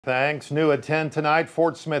Thanks. New at 10 tonight,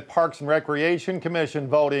 Fort Smith Parks and Recreation Commission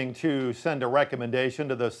voting to send a recommendation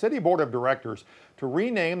to the City Board of Directors to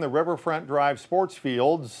rename the Riverfront Drive sports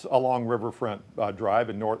fields along Riverfront Drive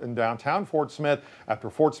in downtown Fort Smith after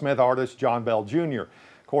Fort Smith artist John Bell Jr.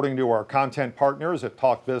 According to our content partners at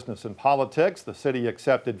Talk Business and Politics, the city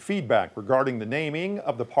accepted feedback regarding the naming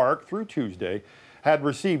of the park through Tuesday, had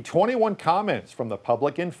received 21 comments from the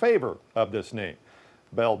public in favor of this name.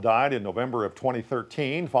 Bell died in November of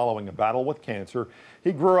 2013 following a battle with cancer.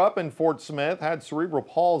 He grew up in Fort Smith, had cerebral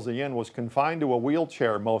palsy, and was confined to a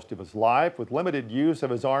wheelchair most of his life with limited use of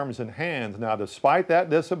his arms and hands. Now, despite that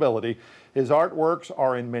disability, his artworks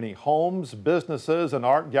are in many homes, businesses, and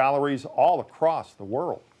art galleries all across the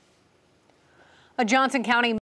world. A Johnson County